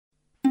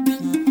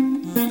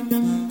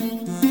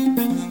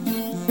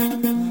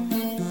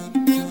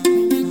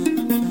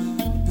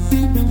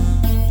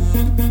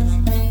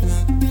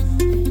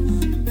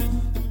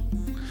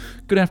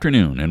Good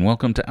afternoon, and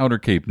welcome to Outer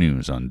Cape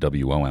News on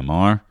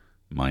WOMR.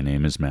 My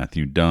name is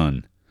Matthew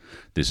Dunn.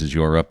 This is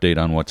your update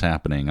on what's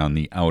happening on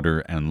the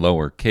Outer and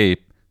Lower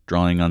Cape,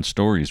 drawing on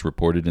stories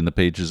reported in the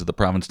pages of the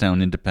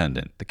Provincetown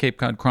Independent, the Cape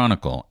Cod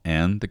Chronicle,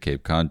 and the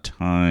Cape Cod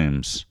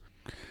Times.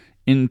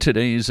 In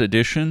today's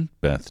edition,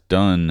 Beth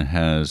Dunn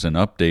has an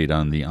update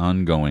on the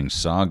ongoing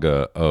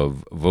saga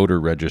of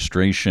voter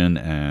registration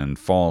and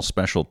fall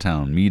special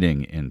town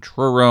meeting in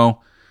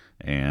Truro,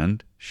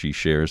 and she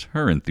shares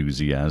her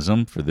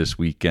enthusiasm for this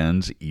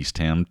weekend's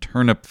Eastham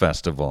Turnip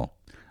Festival.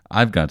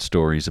 I've got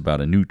stories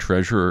about a new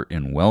treasurer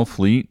in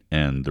Wellfleet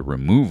and the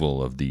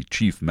removal of the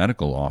chief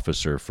medical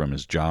officer from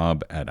his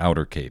job at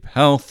Outer Cape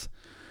Health.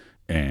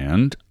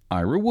 And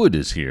Ira Wood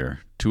is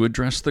here to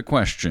address the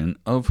question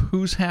of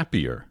who's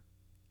happier,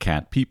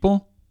 cat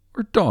people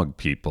or dog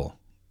people?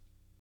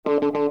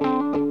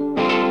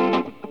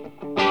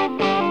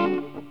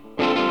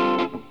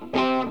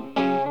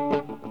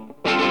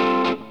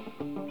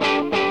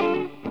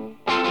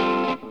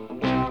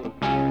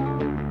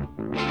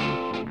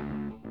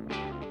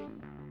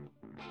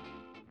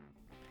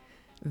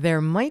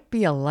 There might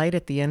be a light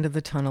at the end of the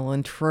tunnel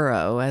in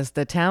Truro as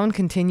the town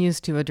continues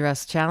to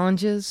address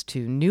challenges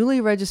to newly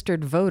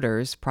registered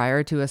voters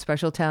prior to a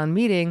special town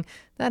meeting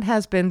that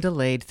has been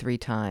delayed 3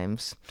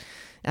 times.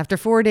 After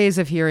 4 days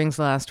of hearings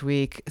last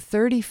week,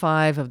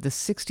 35 of the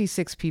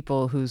 66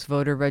 people whose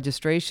voter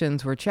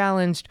registrations were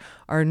challenged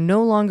are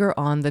no longer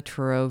on the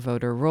Truro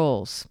voter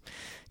rolls.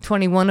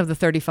 21 of the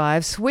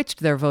 35 switched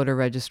their voter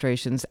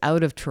registrations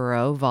out of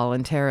Truro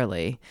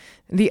voluntarily.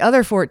 The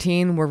other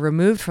 14 were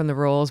removed from the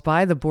rolls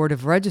by the Board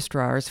of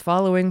Registrars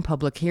following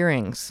public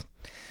hearings.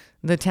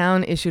 The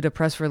town issued a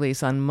press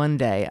release on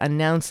Monday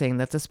announcing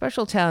that the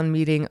special town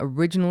meeting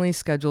originally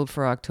scheduled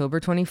for October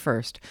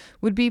 21st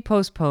would be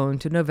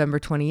postponed to November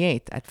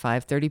 28th at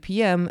 5:30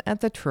 p.m. at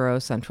the Truro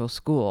Central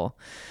School.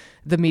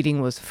 The meeting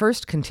was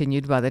first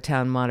continued by the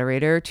town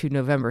moderator to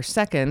November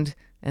 2nd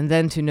and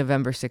then to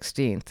November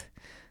 16th.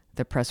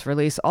 The press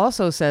release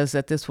also says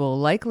that this will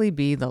likely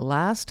be the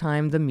last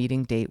time the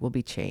meeting date will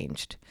be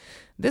changed.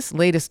 This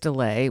latest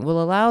delay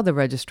will allow the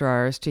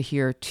registrars to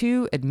hear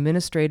 2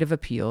 administrative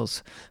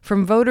appeals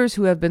from voters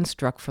who have been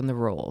struck from the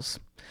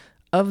rolls.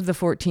 Of the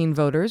 14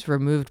 voters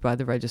removed by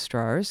the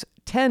registrars,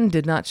 10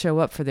 did not show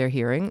up for their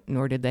hearing,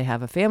 nor did they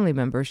have a family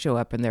member show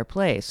up in their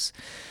place.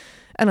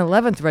 An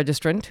 11th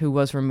registrant who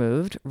was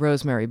removed,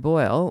 Rosemary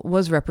Boyle,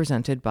 was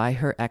represented by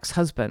her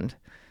ex-husband.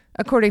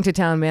 According to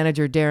town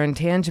manager Darren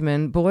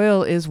Tangeman,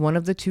 Boyle is one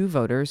of the 2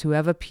 voters who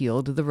have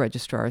appealed the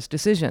registrar's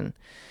decision.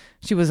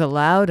 She was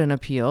allowed an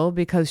appeal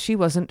because she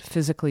wasn't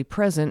physically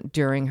present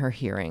during her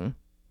hearing.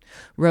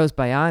 Rose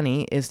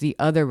Bayani is the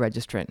other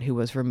registrant who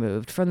was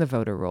removed from the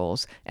voter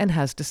rolls and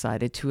has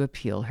decided to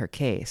appeal her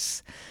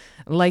case.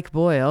 Like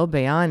Boyle,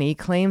 Bayani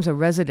claims a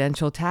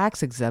residential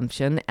tax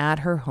exemption at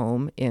her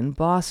home in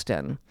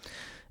Boston.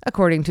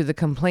 According to the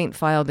complaint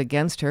filed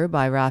against her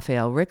by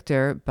Raphael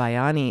Richter,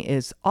 Bayani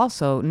is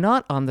also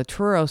not on the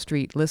Truro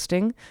Street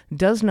listing,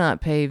 does not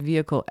pay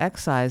vehicle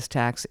excise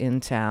tax in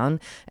town,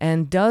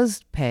 and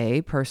does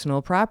pay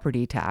personal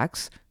property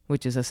tax,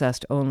 which is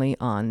assessed only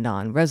on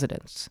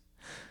non-residents.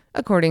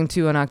 According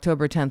to an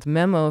October 10th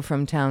memo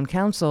from Town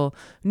Council,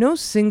 no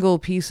single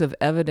piece of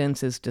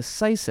evidence is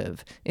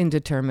decisive in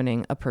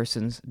determining a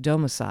person's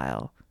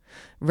domicile.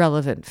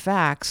 Relevant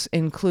facts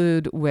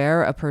include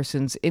where a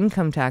person's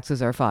income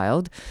taxes are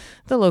filed,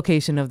 the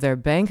location of their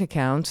bank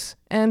accounts,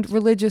 and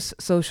religious,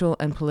 social,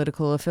 and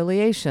political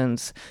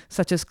affiliations,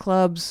 such as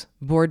clubs,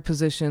 board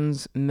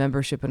positions,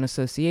 membership in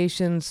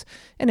associations,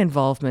 and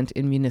involvement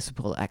in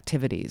municipal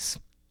activities.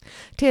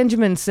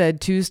 Tangeman said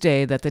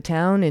Tuesday that the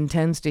town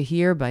intends to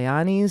hear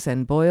Bayani's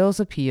and Boyle's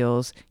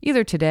appeals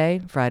either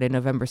today, Friday,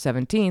 November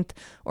 17th,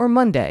 or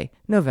Monday,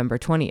 November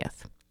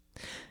 20th.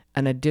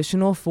 An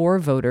additional 4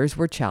 voters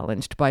were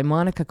challenged by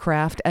Monica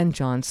Kraft and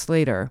John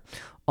Slater.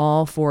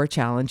 All 4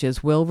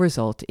 challenges will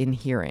result in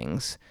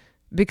hearings.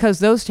 Because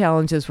those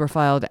challenges were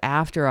filed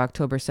after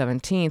October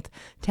 17th,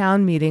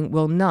 town meeting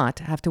will not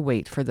have to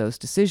wait for those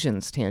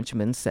decisions,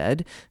 Tangeman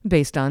said,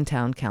 based on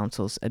town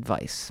council's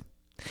advice.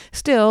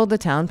 Still, the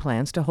town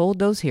plans to hold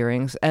those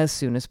hearings as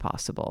soon as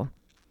possible.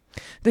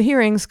 The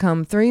hearings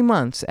come 3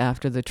 months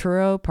after the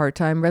Truro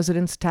Part-Time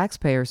Residents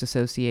Taxpayers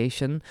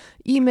Association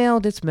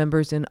emailed its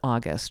members in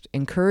August,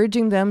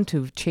 encouraging them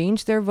to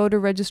change their voter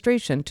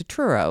registration to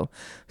Truro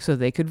so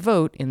they could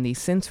vote in the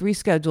since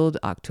rescheduled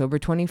October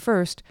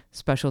 21st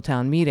special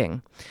town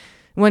meeting.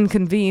 When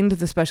convened,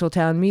 the special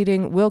town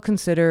meeting will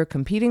consider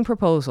competing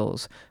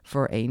proposals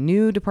for a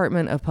new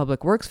Department of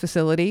Public Works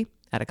facility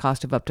at a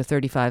cost of up to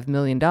 $35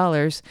 million,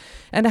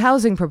 and a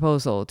housing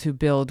proposal to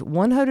build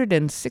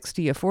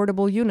 160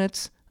 affordable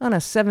units on a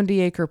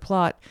 70-acre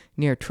plot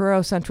near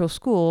Truro Central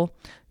School,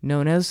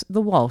 known as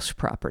the Walsh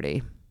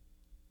property.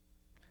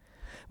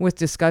 With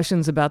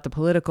discussions about the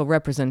political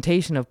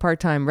representation of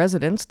part-time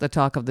residents the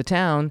talk of the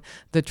town,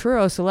 the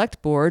Truro Select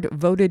Board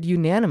voted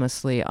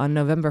unanimously on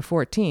November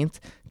 14th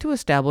to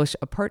establish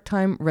a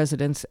part-time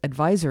residents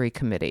advisory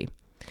committee.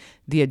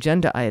 The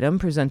agenda item,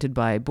 presented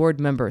by board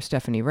member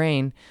Stephanie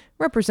Rain,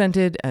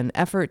 represented an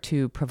effort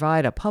to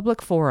provide a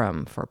public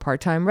forum for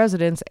part-time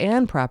residents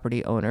and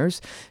property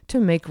owners to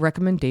make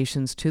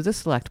recommendations to the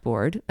Select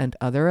Board and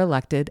other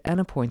elected and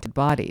appointed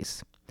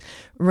bodies.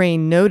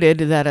 Rain noted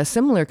that a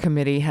similar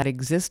committee had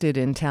existed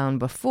in town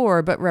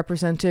before but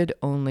represented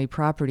only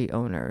property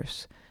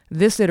owners.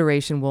 This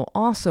iteration will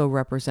also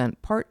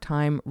represent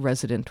part-time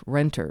resident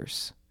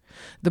renters.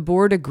 The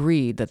board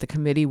agreed that the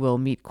committee will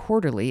meet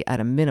quarterly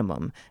at a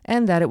minimum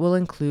and that it will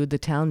include the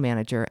town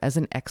manager as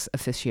an ex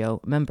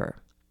officio member.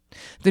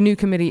 The new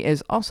committee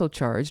is also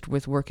charged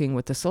with working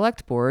with the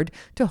Select Board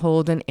to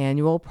hold an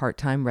annual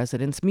part-time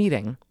residents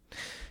meeting.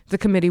 The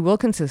committee will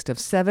consist of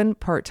 7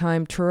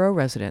 part-time Truro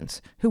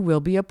residents who will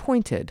be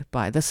appointed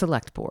by the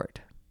Select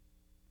Board.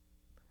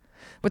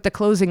 With the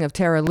closing of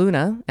Terra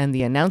Luna and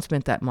the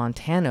announcement that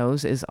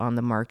Montano's is on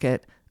the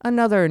market,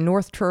 another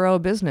North Truro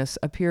business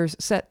appears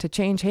set to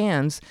change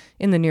hands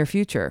in the near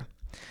future.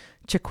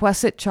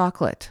 Chequesset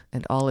Chocolate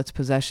and all its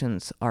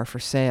possessions are for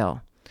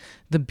sale.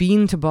 The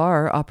Bean to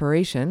Bar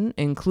operation,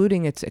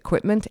 including its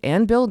equipment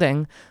and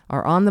building,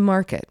 are on the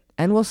market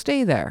and will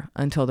stay there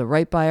until the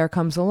right buyer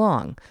comes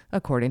along,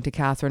 according to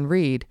Catherine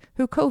Reed,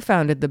 who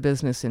co-founded the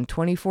business in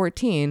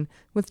 2014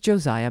 with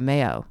Josiah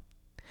Mayo.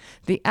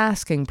 The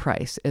asking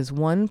price is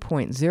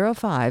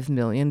 $1.05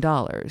 million.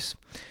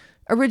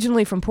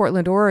 Originally from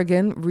Portland,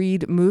 Oregon,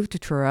 Reed moved to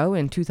Truro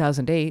in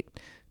 2008,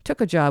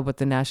 took a job with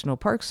the National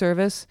Park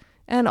Service,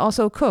 and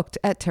also cooked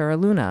at Terra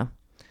Luna.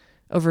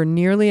 Over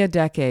nearly a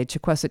decade,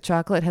 Chequesset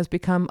Chocolate has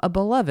become a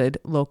beloved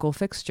local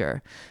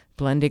fixture,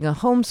 blending a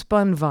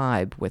homespun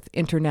vibe with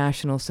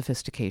international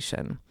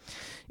sophistication.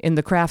 In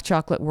the craft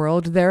chocolate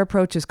world, their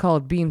approach is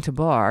called Bean to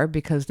Bar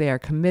because they are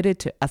committed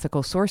to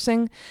ethical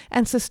sourcing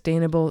and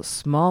sustainable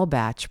small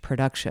batch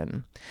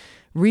production.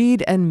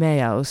 Reed and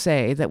Mayo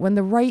say that when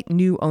the right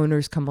new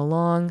owners come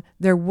along,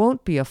 there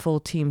won't be a full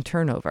team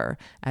turnover,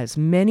 as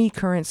many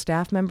current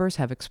staff members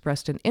have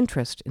expressed an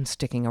interest in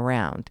sticking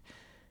around.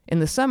 In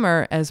the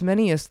summer, as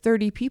many as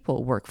 30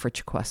 people work for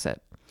Chequesset.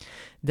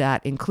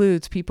 That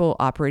includes people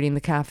operating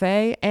the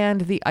cafe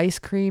and the ice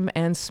cream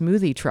and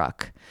smoothie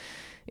truck.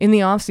 In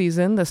the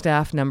off-season, the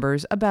staff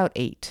numbers about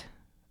 8.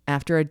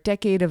 After a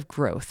decade of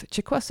growth,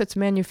 Chequesset's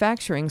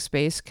manufacturing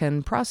space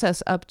can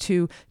process up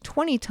to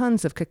 20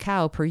 tons of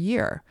cacao per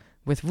year,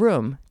 with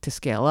room to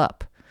scale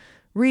up.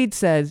 Reed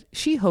says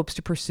she hopes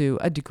to pursue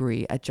a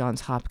degree at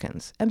Johns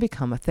Hopkins and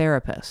become a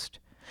therapist.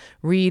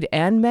 Reed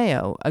and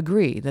Mayo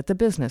agree that the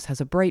business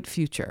has a bright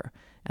future,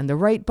 and the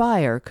right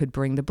buyer could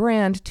bring the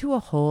brand to a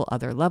whole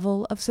other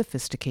level of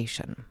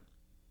sophistication.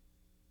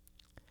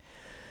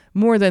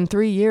 More than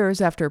 3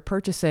 years after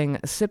purchasing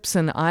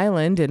Sipson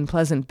Island in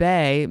Pleasant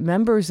Bay,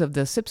 members of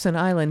the Sipson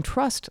Island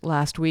Trust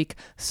last week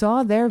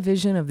saw their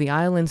vision of the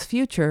island's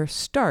future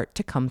start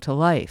to come to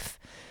life.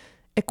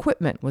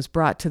 Equipment was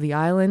brought to the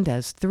island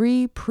as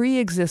 3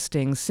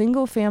 pre-existing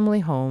single-family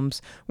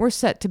homes were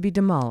set to be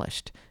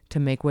demolished to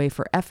make way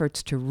for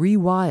efforts to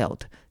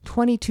rewild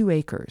 22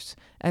 acres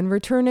and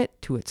return it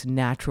to its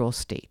natural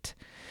state.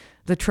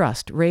 The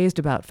trust raised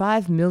about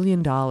 $5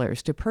 million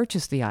to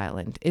purchase the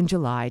island in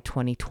July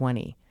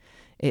 2020.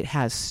 It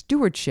has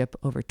stewardship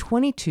over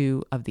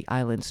 22 of the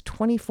island's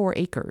 24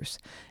 acres,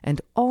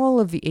 and all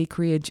of the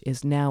acreage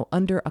is now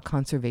under a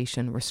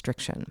conservation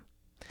restriction.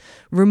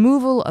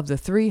 Removal of the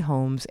 3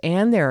 homes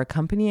and their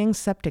accompanying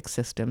septic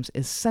systems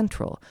is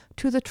central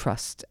to the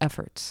trust's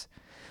efforts.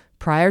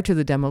 Prior to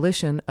the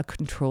demolition, a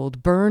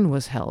controlled burn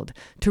was held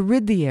to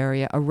rid the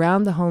area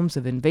around the homes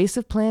of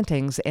invasive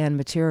plantings and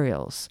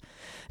materials.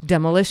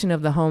 Demolition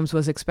of the homes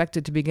was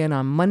expected to begin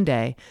on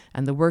Monday,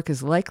 and the work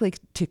is likely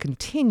to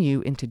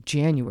continue into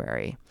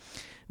January.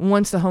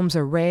 Once the homes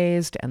are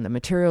raised and the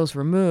materials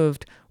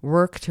removed,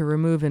 work to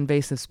remove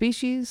invasive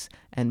species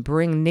and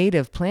bring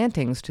native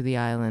plantings to the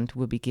island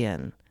will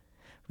begin.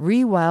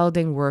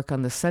 Rewilding work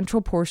on the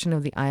central portion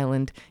of the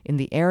island in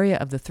the area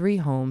of the 3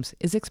 homes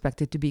is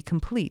expected to be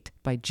complete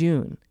by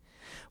June.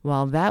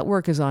 While that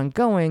work is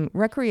ongoing,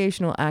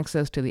 recreational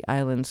access to the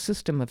island's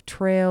system of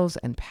trails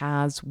and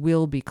paths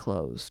will be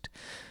closed.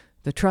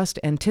 The trust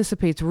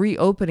anticipates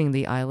reopening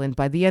the island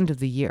by the end of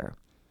the year.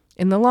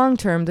 In the long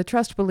term, the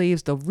trust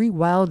believes the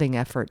rewilding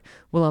effort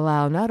will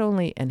allow not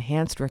only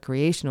enhanced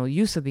recreational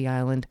use of the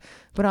island,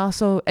 but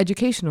also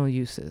educational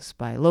uses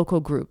by local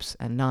groups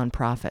and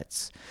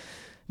nonprofits.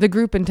 The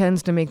group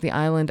intends to make the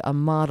island a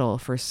model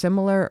for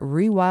similar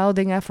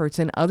rewilding efforts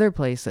in other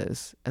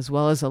places, as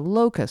well as a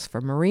locus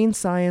for marine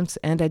science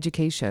and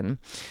education,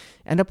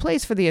 and a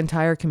place for the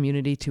entire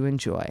community to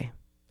enjoy.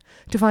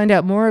 To find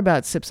out more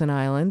about Sipson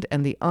Island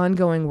and the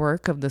ongoing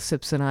work of the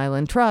Sipson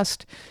Island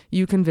Trust,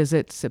 you can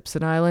visit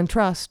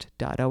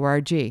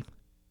sipsonislandtrust.org.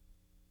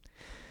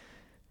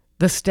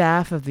 The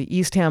staff of the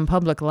Eastham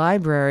Public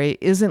Library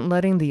isn't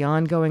letting the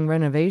ongoing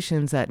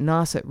renovations at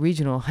Nauset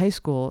Regional High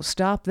School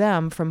stop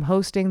them from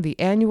hosting the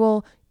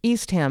annual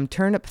Eastham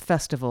Turnip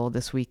Festival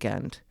this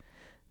weekend.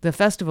 The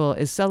festival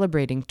is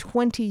celebrating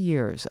 20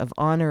 years of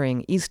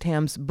honoring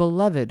Eastham's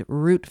beloved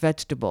root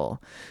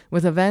vegetable,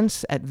 with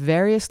events at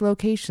various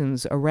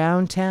locations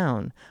around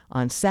town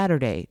on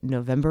Saturday,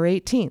 November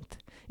 18th,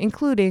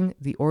 including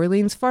the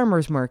Orleans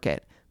Farmers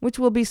Market, which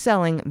will be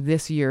selling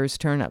this year's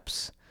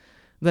turnips.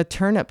 The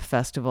Turnip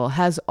Festival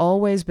has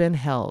always been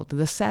held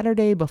the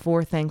Saturday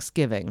before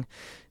Thanksgiving,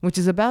 which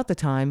is about the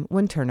time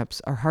when turnips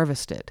are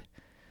harvested.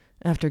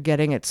 After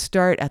getting its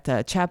start at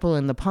the Chapel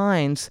in the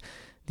Pines,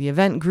 the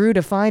event grew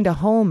to find a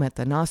home at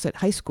the Nauset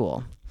High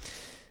School.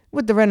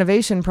 With the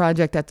renovation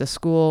project at the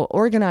school,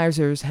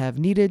 organizers have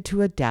needed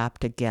to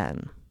adapt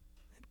again.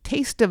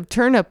 Taste of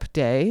Turnip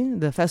Day,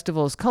 the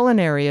festival's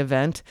culinary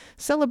event,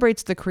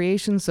 celebrates the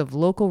creations of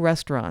local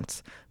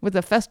restaurants, with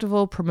the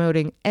festival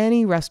promoting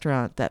any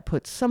restaurant that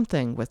puts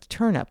something with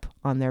turnip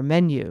on their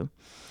menu.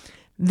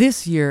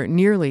 This year,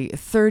 nearly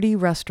 30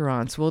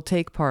 restaurants will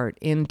take part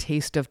in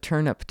Taste of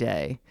Turnip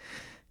Day.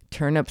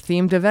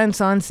 Turnip-themed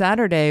events on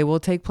Saturday will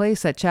take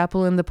place at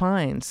Chapel in the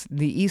Pines,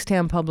 the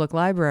Eastham Public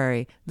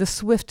Library, the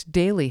Swift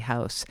Daily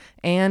House,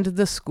 and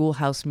the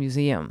Schoolhouse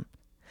Museum.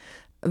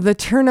 The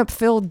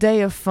turnip-filled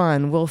day of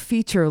fun will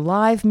feature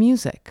live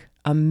music,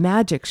 a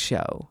magic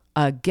show,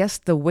 a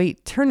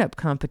guess-the-weight turnip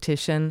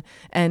competition,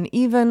 and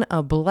even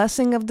a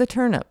blessing of the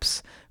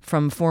turnips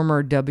from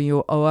former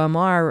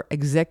WOMR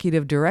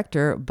Executive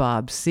Director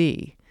Bob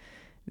C.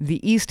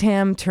 The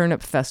Eastham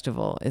Turnip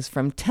Festival is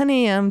from 10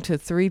 a.m. to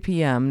 3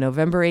 p.m.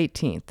 November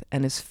 18th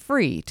and is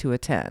free to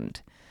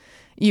attend.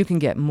 You can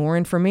get more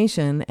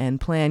information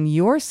and plan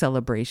your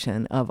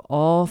celebration of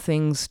all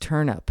things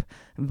turnip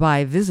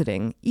by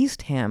visiting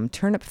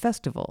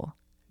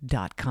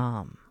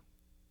easthamturnipfestival.com.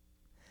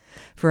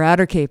 For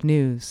Outer Cape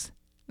News,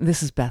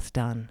 this is Beth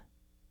Dunn.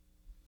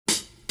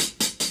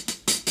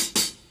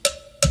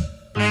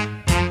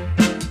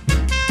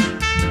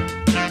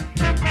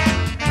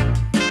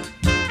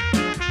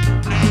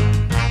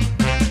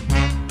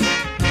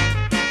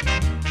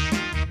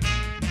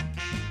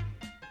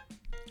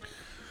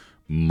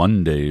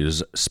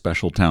 Monday's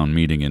special town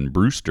meeting in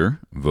Brewster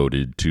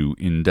voted to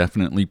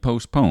indefinitely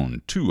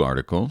postpone 2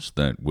 articles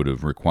that would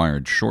have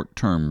required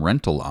short-term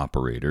rental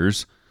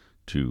operators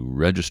to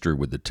register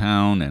with the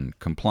town and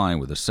comply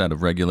with a set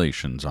of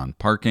regulations on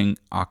parking,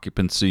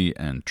 occupancy,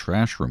 and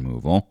trash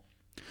removal.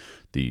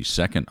 The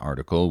second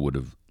article would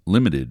have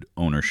limited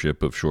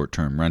ownership of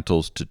short-term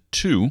rentals to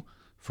 2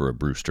 for a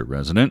Brewster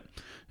resident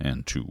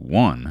and to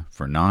 1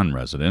 for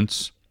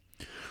non-residents.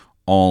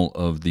 All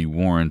of the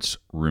warrant's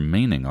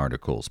remaining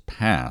articles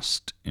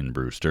passed in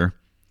Brewster.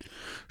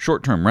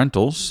 Short-term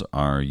rentals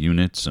are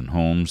units and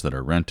homes that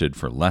are rented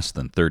for less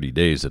than 30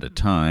 days at a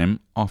time,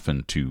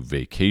 often to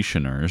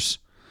vacationers.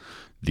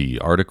 The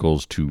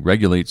articles to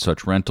regulate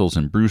such rentals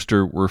in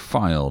Brewster were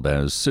filed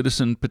as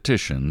citizen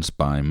petitions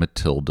by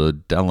Matilda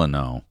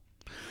Delano.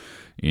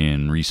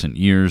 In recent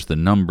years, the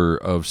number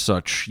of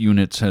such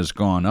units has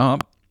gone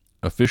up.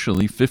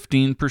 Officially,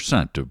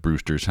 15% of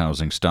Brewster's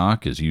housing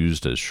stock is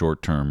used as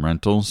short-term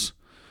rentals.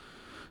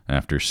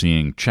 After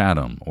seeing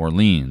Chatham,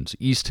 Orleans,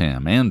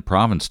 Eastham, and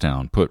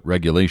Provincetown put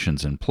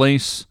regulations in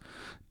place,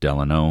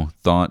 Delano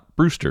thought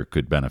Brewster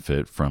could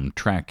benefit from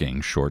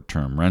tracking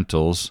short-term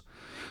rentals.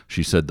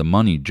 She said the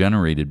money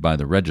generated by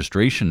the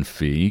registration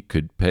fee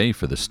could pay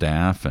for the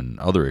staff and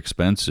other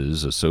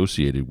expenses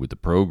associated with the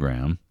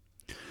program.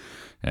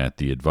 At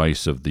the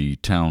advice of the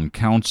town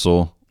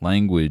council,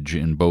 language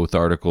in both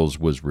articles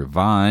was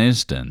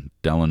revised, and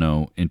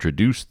Delano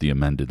introduced the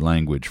amended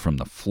language from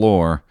the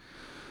floor.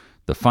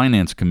 The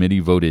Finance Committee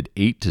voted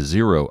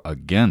 8-0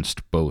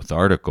 against both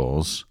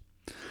articles.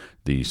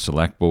 The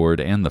Select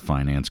Board and the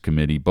Finance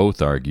Committee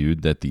both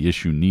argued that the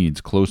issue needs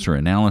closer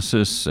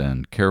analysis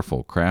and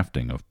careful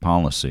crafting of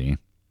policy.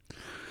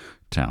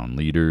 Town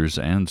leaders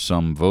and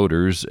some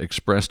voters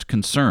expressed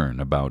concern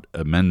about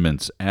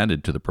amendments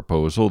added to the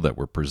proposal that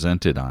were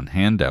presented on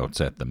handouts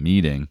at the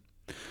meeting.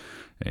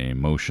 A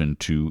motion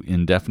to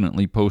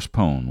indefinitely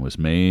postpone was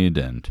made,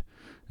 and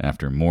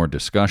after more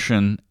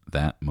discussion,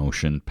 that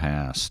motion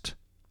passed.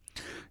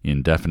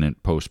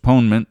 Indefinite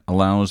postponement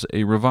allows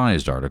a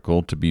revised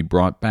article to be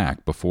brought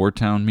back before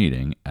town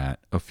meeting at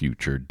a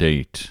future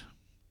date.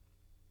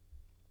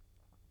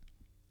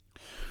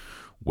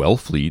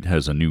 Wellfleet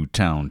has a new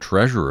town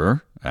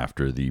treasurer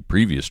after the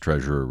previous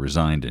treasurer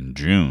resigned in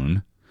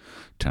June.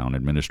 Town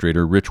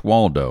Administrator Rich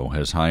Waldo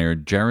has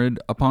hired Jared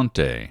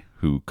Aponte,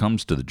 who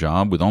comes to the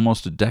job with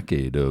almost a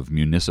decade of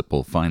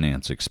municipal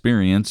finance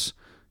experience,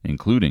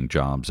 including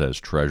jobs as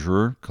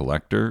treasurer,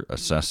 collector,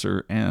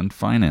 assessor, and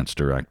finance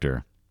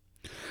director.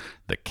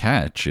 The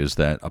catch is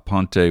that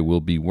Aponte will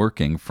be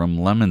working from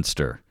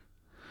Leominster.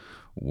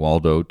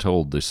 Waldo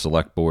told the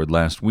Select Board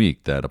last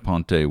week that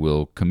Aponte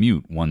will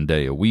commute 1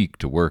 day a week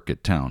to work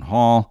at Town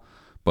Hall,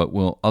 but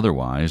will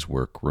otherwise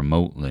work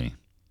remotely.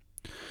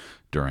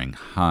 During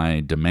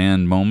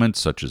high-demand moments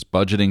such as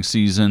budgeting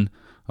season,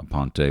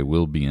 Aponte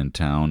will be in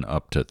town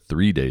up to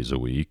 3 days a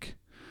week.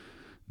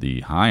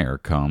 The hire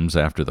comes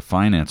after the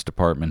finance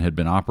department had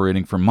been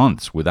operating for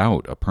months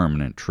without a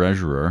permanent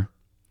treasurer.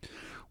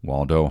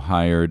 Waldo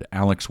hired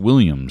Alex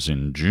Williams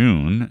in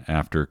June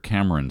after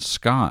Cameron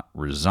Scott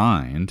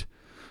resigned,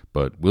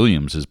 but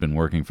Williams has been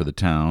working for the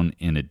town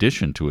in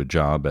addition to a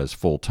job as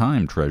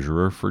full-time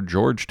treasurer for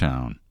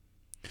Georgetown.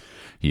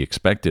 He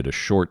expected a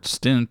short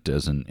stint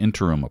as an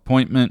interim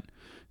appointment,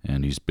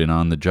 and he's been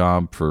on the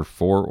job for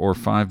 4 or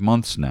 5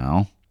 months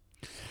now.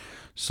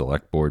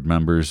 Select board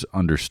members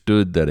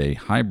understood that a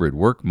hybrid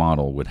work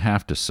model would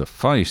have to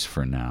suffice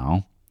for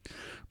now.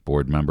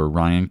 Board member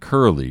Ryan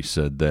Curley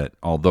said that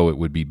although it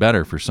would be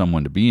better for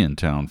someone to be in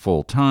town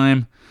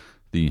full-time,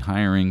 the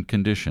hiring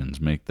conditions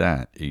make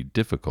that a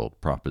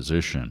difficult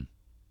proposition.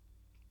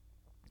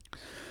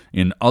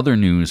 In other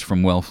news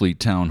from Wellfleet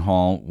Town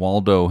Hall,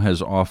 Waldo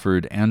has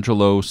offered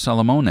Angelo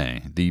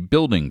Salamone the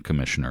building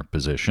commissioner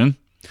position.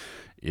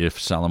 If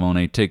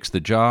Salamone takes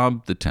the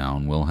job, the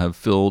town will have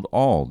filled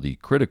all the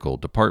critical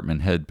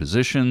department head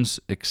positions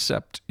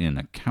except in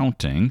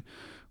accounting,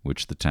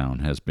 which the town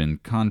has been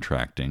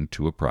contracting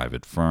to a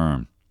private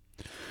firm.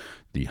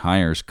 The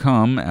hires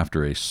come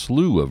after a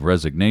slew of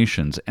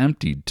resignations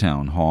emptied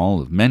Town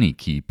Hall of many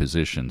key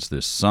positions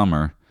this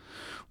summer.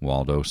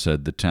 Waldo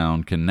said the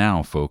town can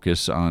now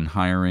focus on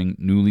hiring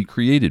newly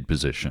created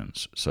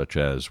positions, such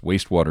as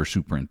wastewater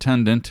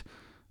superintendent,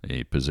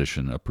 a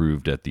position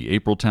approved at the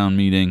April town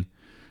meeting,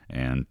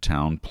 and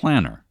town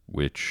planner,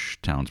 which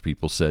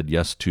townspeople said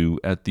yes to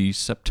at the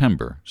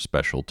September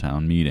special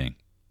town meeting.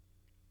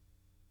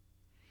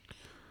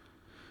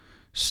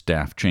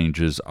 Staff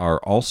changes are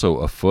also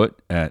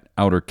afoot at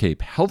Outer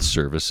Cape Health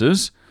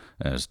Services,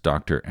 as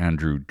Dr.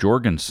 Andrew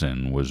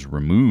Jorgensen was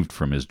removed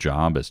from his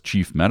job as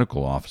Chief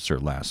Medical Officer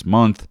last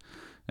month,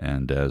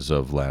 and as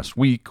of last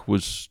week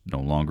was no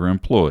longer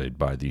employed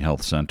by the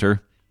health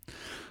center.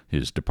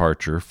 His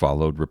departure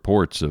followed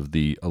reports of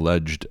the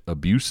alleged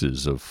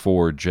abuses of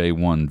 4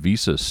 J-1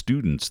 visa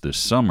students this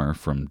summer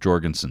from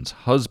Jorgensen's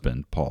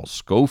husband, Paul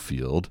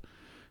Schofield,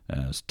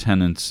 as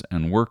tenants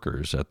and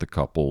workers at the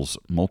couple's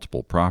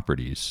multiple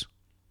properties.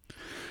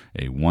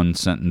 A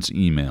one-sentence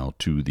email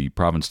to the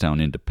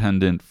Provincetown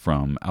Independent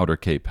from Outer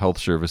Cape Health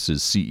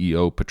Services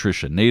CEO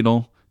Patricia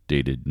Nadel,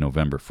 dated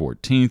November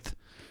 14th,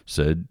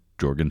 said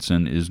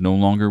Jorgensen is no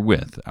longer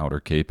with Outer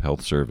Cape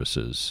Health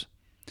Services.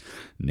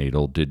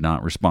 Nadel did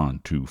not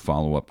respond to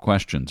follow-up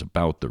questions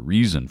about the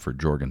reason for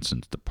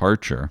Jorgensen's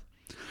departure.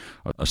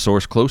 A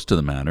source close to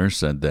the matter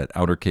said that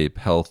Outer Cape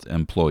Health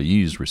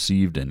employees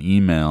received an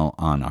email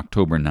on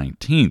October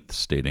 19th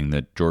stating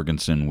that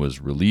Jorgensen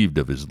was relieved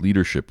of his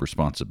leadership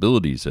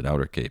responsibilities at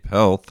Outer Cape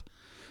Health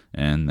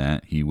and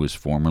that he was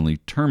formally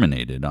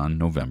terminated on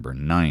November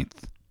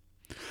 9th.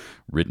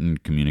 Written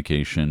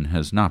communication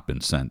has not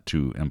been sent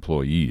to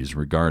employees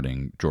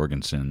regarding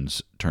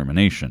Jorgensen's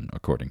termination,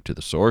 according to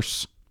the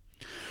source.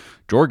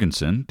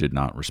 Jorgensen did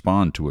not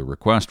respond to a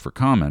request for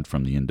comment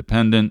from the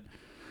Independent.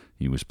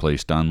 He was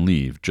placed on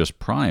leave just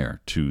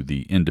prior to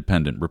the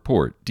Independent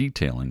report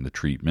detailing the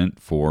treatment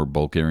 4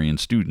 Bulgarian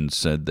students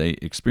said they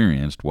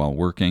experienced while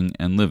working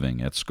and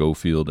living at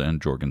Schofield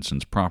and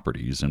Jorgensen's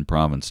properties in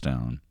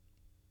Provincetown.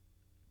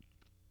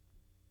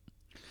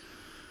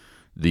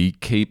 The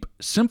Cape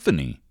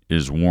Symphony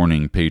is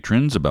warning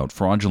patrons about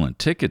fraudulent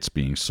tickets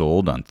being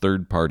sold on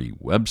third-party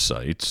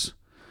websites.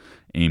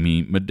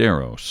 Amy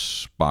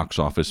Medeiros, box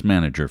office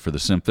manager for the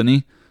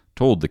Symphony,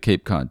 told the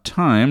Cape Cod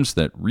Times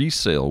that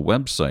resale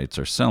websites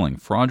are selling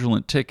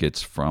fraudulent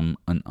tickets from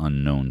an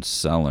unknown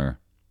seller.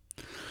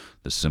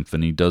 The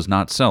Symphony does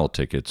not sell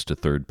tickets to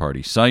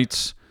third-party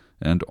sites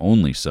and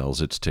only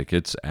sells its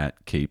tickets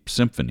at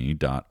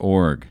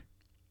capesymphony.org.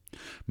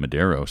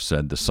 Medeiros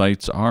said the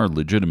sites are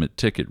legitimate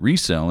ticket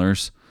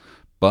resellers,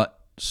 but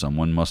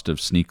someone must have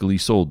sneakily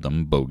sold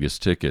them bogus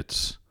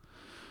tickets.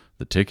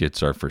 The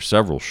tickets are for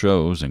several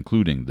shows,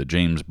 including the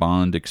James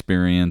Bond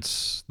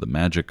Experience, The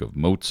Magic of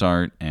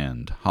Mozart,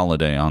 and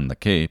Holiday on the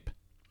Cape.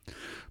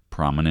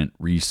 Prominent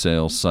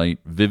resale site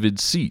Vivid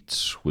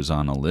Seats was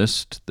on a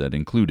list that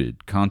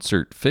included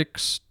Concert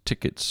Fix,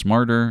 Ticket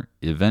Smarter,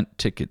 Event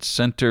Ticket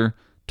Center,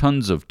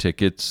 Tons of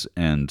Tickets,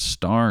 and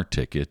Star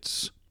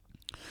Tickets.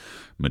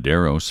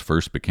 Medeiros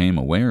first became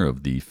aware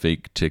of the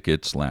fake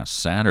tickets last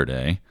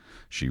Saturday.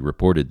 She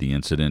reported the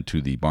incident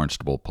to the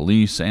Barnstable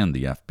Police and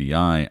the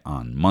FBI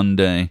on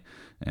Monday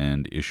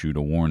and issued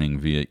a warning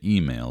via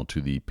email to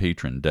the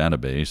patron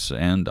database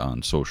and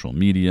on social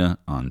media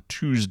on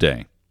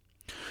Tuesday.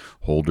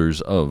 Holders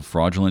of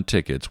fraudulent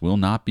tickets will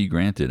not be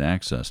granted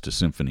access to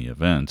Symphony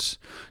events.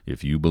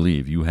 If you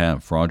believe you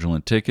have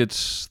fraudulent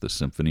tickets, the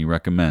Symphony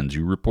recommends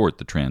you report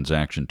the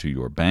transaction to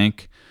your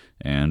bank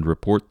and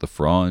report the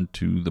fraud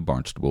to the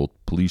Barnstable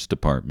Police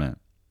Department.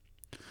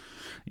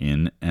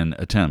 In an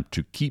attempt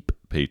to keep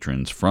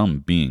patrons from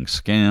being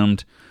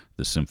scammed,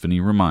 the Symphony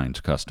reminds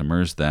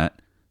customers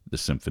that the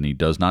Symphony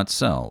does not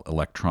sell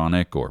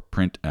electronic or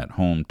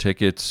print-at-home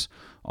tickets.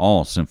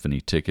 All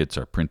Symphony tickets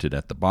are printed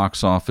at the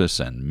box office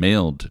and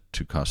mailed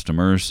to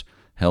customers,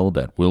 held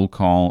at will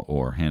call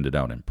or handed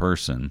out in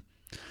person.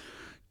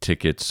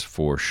 Tickets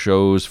for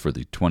shows for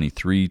the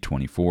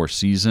 23-24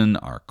 season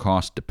are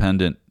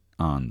cost-dependent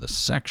on the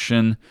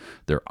section.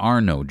 There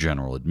are no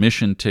general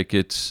admission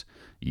tickets.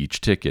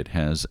 Each ticket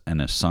has an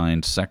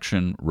assigned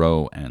section,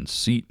 row, and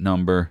seat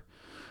number.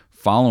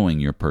 Following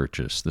your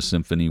purchase, the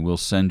Symphony will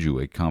send you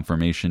a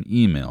confirmation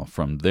email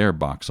from their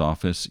box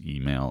office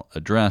email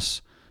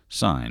address,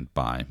 signed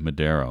by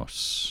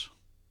Medeiros.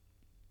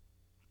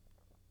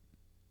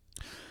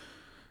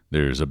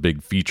 There's a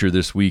big feature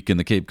this week in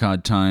the Cape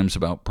Cod Times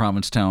about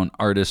Provincetown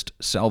artist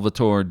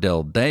Salvatore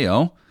Del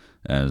Deo,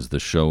 as the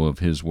show of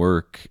his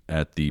work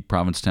at the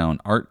Provincetown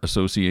Art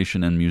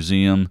Association and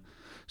Museum,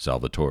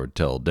 Salvatore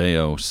Del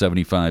Deo,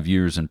 75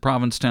 Years in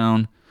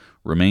Provincetown,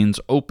 remains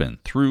open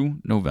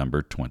through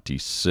November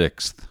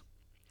 26th.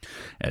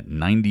 At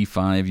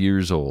 95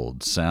 years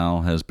old,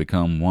 Sal has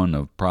become one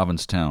of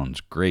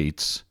Provincetown's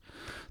greats.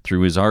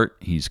 Through his art,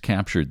 he's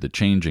captured the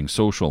changing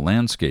social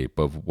landscape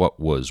of what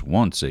was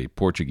once a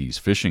Portuguese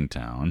fishing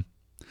town.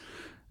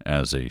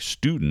 As a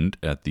student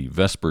at the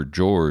Vesper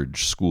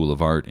George School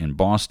of Art in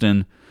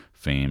Boston,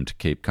 famed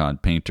Cape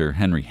Cod painter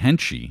Henry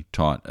Henchy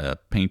taught a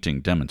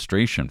painting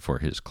demonstration for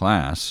his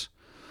class.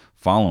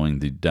 Following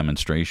the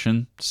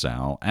demonstration,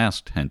 Sal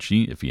asked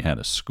Henchy if he had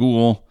a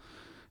school.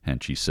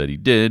 Henchy said he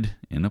did,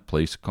 in a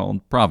place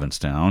called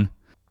Provincetown.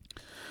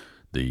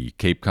 The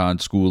Cape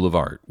Cod School of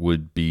Art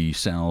would be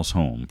Sal's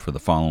home for the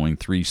following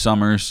 3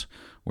 summers,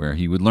 where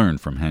he would learn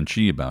from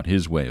Henchy about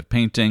his way of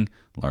painting,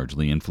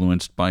 largely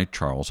influenced by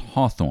Charles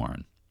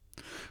Hawthorne.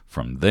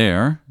 From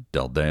there,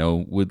 Del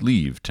Deo would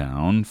leave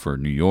town for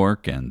New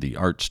York and the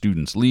Art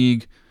Students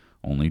League,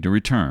 only to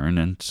return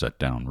and set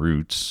down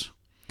roots.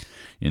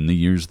 In the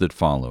years that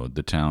followed,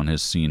 the town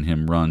has seen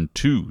him run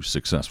 2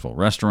 successful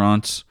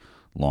restaurants,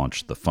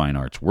 launch the Fine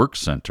Arts Work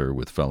Center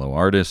with fellow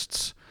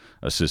artists,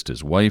 assist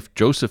his wife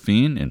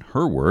Josephine in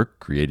her work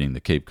creating the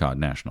Cape Cod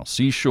National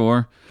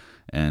Seashore,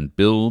 and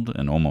build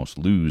and almost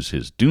lose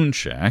his dune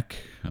shack,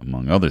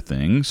 among other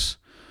things.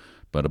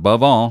 But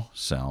above all,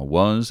 Sal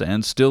was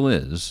and still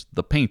is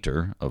the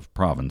painter of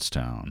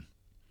Provincetown.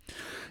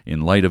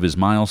 In light of his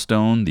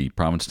milestone, the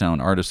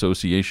Provincetown Art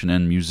Association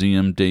and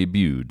Museum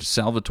debuted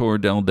Salvatore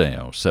Del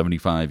Deo,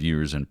 75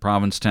 Years in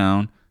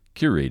Provincetown,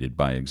 curated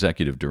by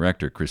Executive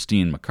Director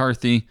Christine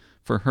McCarthy,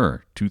 for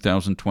her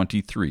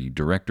 2023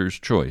 Director's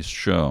Choice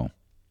show.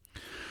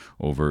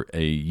 Over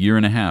a year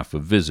and a half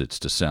of visits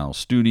to Sal's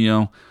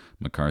studio,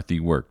 McCarthy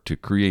worked to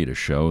create a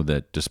show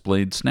that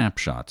displayed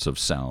snapshots of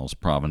Sal's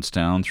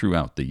Provincetown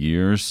throughout the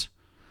years.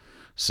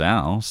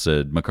 Sal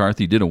said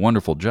McCarthy did a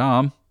wonderful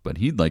job, but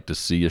he'd like to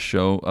see a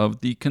show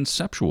of the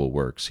conceptual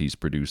works he's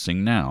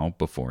producing now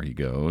before he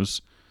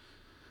goes.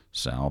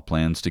 Sal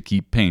plans to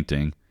keep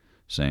painting,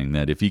 saying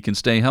that if he can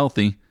stay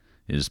healthy,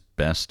 his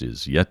best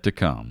is yet to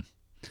come.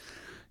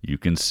 You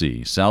can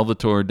see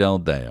Salvatore Del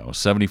Deo,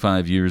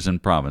 75 Years in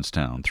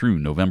Provincetown, through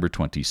November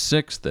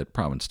 26th at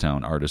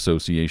Provincetown Art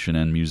Association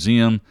and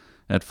Museum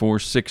at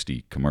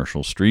 460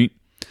 Commercial Street.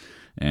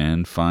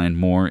 And find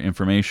more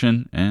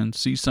information and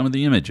see some of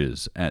the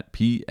images at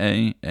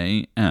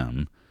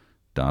paam.org.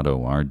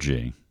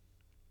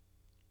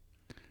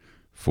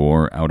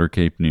 For Outer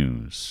Cape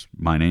News,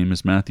 my name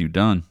is Matthew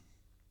Dunn.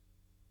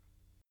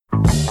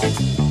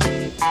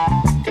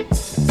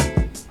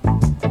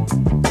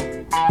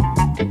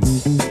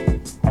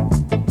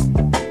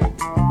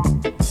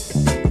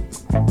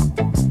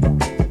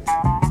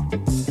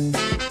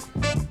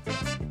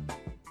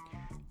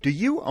 Do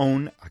you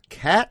own a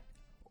cat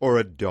or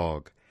a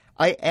dog?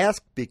 I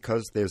ask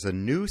because there's a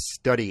new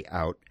study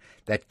out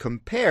that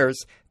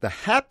compares the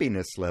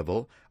happiness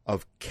level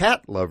of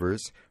cat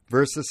lovers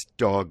versus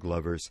dog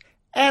lovers,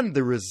 and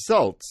the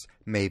results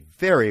may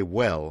very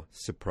well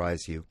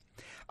surprise you.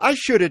 I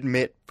should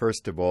admit,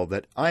 first of all,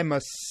 that I'm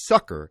a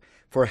sucker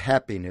for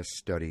happiness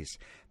studies,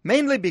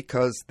 mainly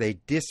because they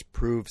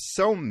disprove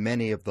so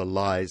many of the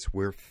lies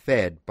we're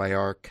fed by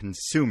our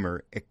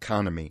consumer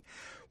economy,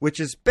 which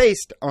is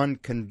based on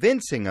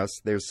convincing us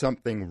there's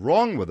something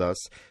wrong with us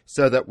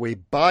so that we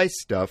buy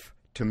stuff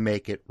to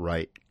make it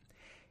right.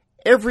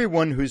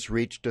 Everyone who's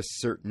reached a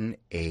certain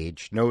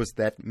age knows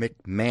that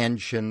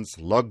McMansions,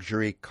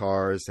 luxury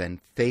cars, and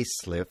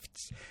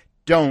facelifts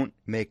don't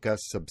make us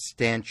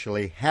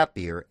substantially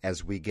happier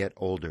as we get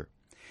older.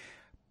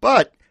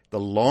 But the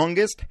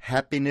longest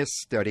happiness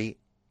study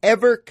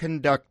ever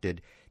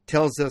conducted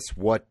tells us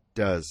what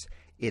does.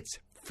 It's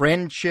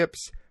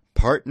friendships,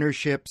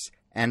 partnerships,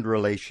 and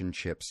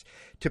relationships.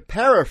 To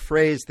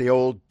paraphrase the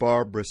old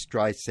Barbra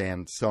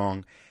Streisand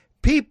song,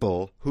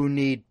 people who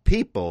need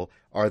people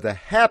are the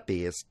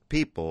happiest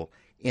people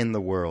in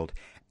the world.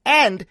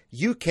 And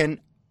you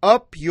can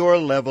up your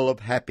level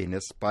of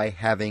happiness by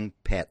having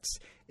pets,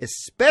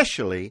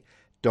 especially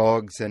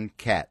dogs and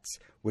cats,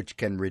 which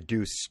can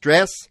reduce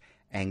stress,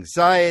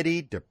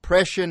 anxiety,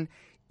 depression,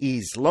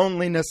 ease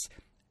loneliness,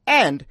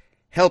 and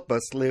help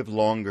us live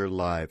longer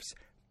lives.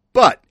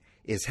 But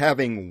is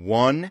having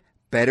one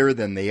better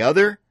than the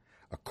other?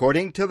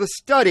 According to the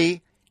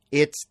study,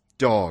 it's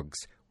dogs,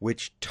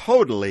 which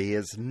totally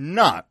is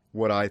not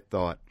what I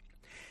thought.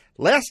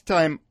 Last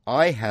time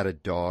I had a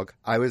dog,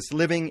 I was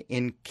living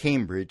in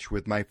Cambridge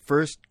with my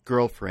first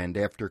girlfriend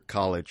after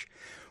college.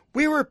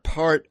 We were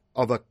part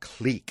of a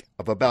clique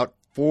of about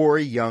 4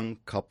 young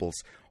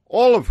couples,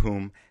 all of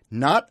whom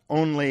not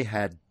only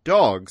had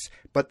dogs,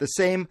 but the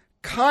same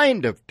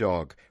kind of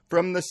dog,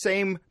 from the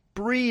same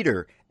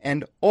breeder,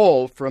 and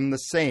all from the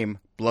same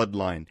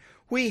bloodline.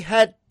 We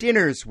had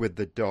dinners with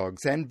the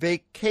dogs and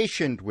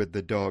vacationed with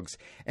the dogs,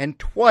 and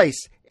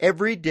twice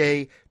every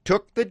day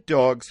took the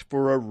dogs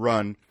for a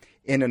run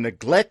in a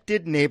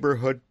neglected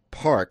neighborhood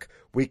park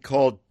we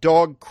called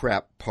Dog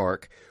Crap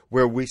Park,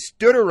 where we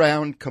stood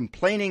around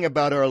complaining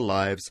about our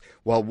lives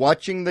while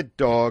watching the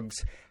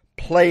dogs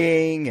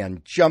playing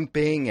and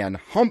jumping and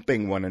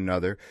humping one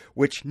another,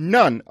 which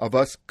none of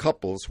us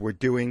couples were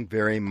doing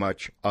very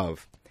much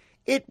of.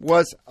 It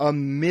was a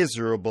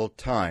miserable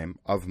time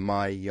of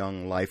my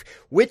young life,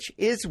 which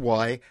is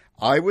why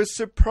I was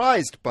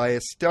surprised by a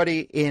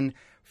study in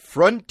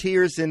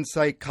Frontiers in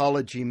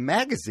Psychology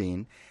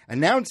magazine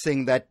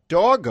announcing that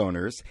dog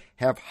owners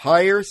have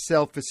higher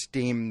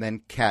self-esteem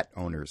than cat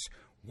owners.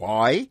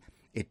 Why?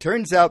 It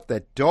turns out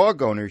that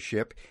dog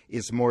ownership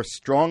is more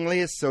strongly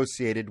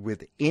associated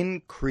with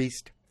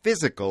increased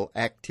physical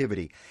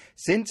activity.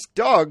 Since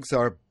dogs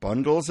are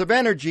bundles of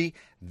energy,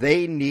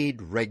 they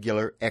need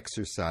regular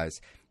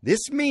exercise.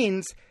 This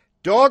means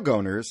dog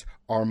owners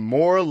are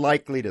more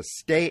likely to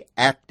stay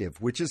active,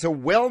 which is a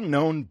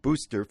well-known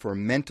booster for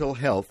mental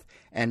health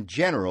and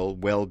general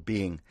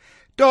well-being.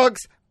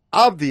 Dogs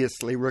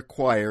obviously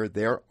require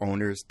their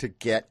owners to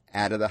get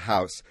out of the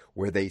house,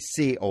 where they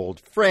see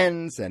old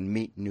friends and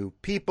meet new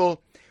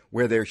people,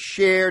 where their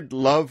shared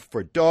love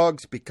for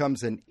dogs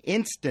becomes an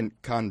instant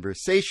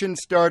conversation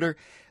starter,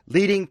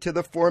 leading to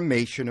the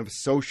formation of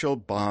social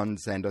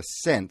bonds and a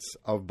sense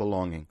of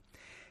belonging.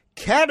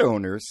 Cat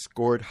owners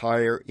scored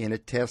higher in a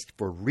test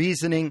for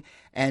reasoning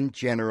and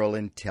general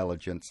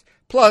intelligence.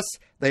 Plus,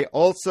 they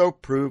also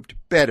proved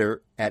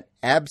better at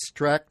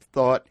abstract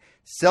thought,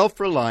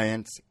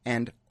 self-reliance,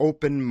 and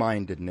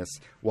open-mindedness,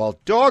 while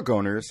dog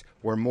owners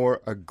were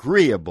more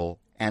agreeable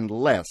and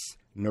less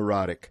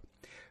neurotic.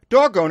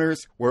 Dog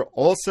owners were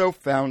also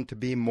found to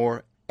be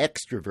more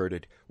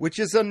extroverted, which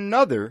is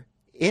another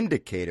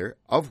indicator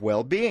of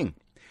well-being.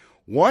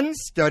 One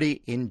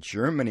study in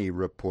Germany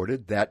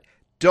reported that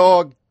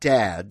dog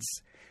dads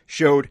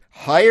showed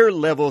higher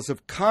levels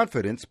of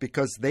confidence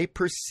because they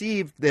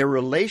perceived their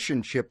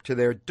relationship to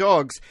their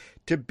dogs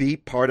to be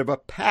part of a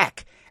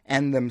pack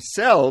and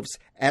themselves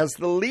as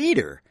the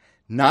leader,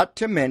 not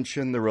to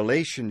mention the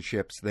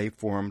relationships they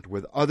formed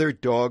with other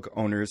dog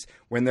owners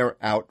when they're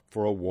out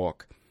for a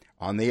walk.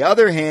 On the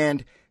other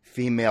hand,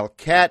 female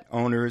cat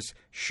owners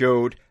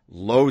showed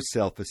low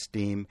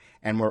self-esteem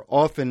and were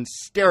often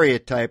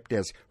stereotyped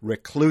as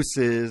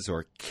recluses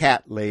or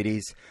cat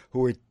ladies who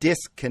were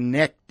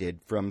disconnected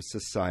from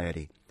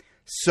society.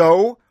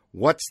 So,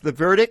 what's the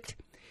verdict?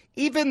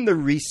 Even the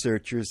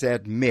researchers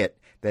admit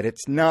that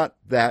it's not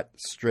that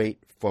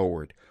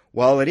straightforward.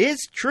 While it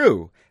is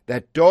true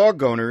that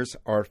dog owners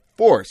are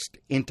forced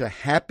into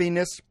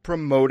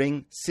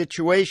happiness-promoting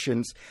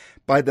situations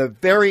by the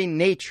very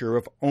nature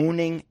of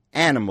owning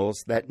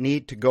animals that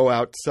need to go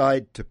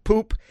outside to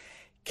poop,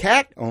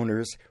 cat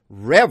owners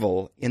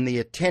revel in the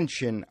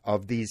attention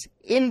of these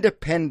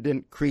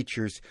independent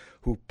creatures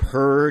who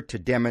purr to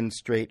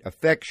demonstrate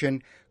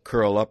affection,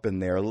 curl up in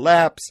their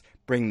laps,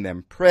 bring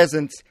them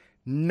presents,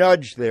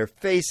 nudge their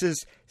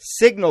faces,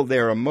 signal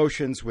their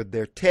emotions with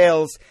their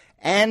tails,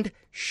 and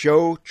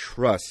show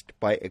trust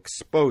by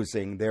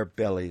exposing their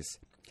bellies.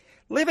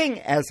 Living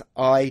as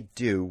I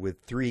do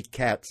with 3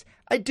 cats,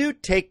 I do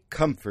take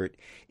comfort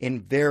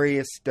in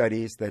various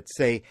studies that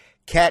say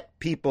cat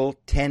people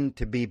tend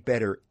to be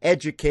better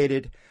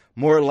educated,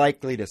 more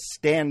likely to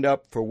stand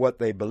up for what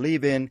they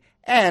believe in,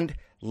 and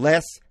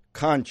less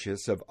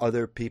conscious of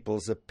other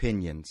people's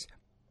opinions.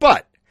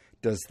 But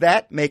does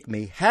that make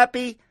me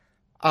happy?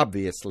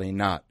 Obviously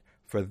not.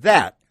 For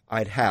that,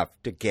 I'd have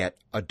to get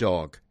a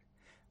dog.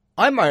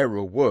 I'm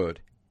Ira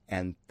Wood,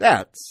 and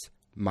that's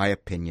my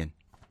opinion.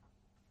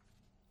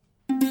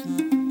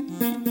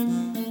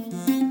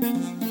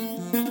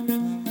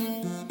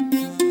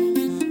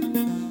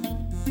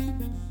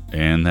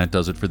 And that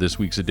does it for this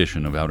week's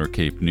edition of Outer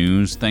Cape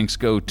News. Thanks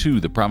go to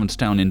the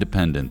Provincetown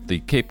Independent, the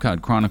Cape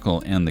Cod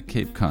Chronicle, and the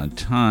Cape Cod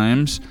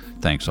Times.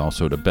 Thanks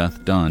also to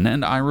Beth Dunn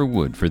and Ira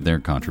Wood for their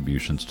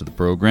contributions to the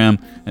program.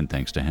 And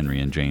thanks to Henry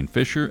and Jane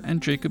Fisher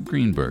and Jacob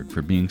Greenberg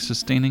for being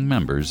sustaining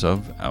members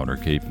of Outer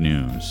Cape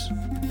News.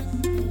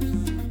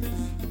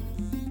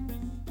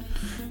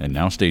 And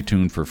now stay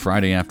tuned for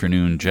Friday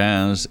afternoon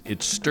jazz.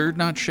 It's Stirred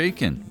Not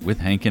Shaken with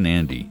Hank and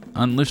Andy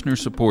on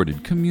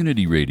listener-supported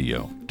community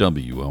radio,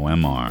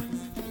 WOMR.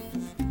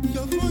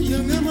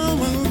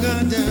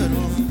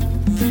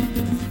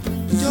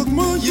 Jok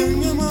mo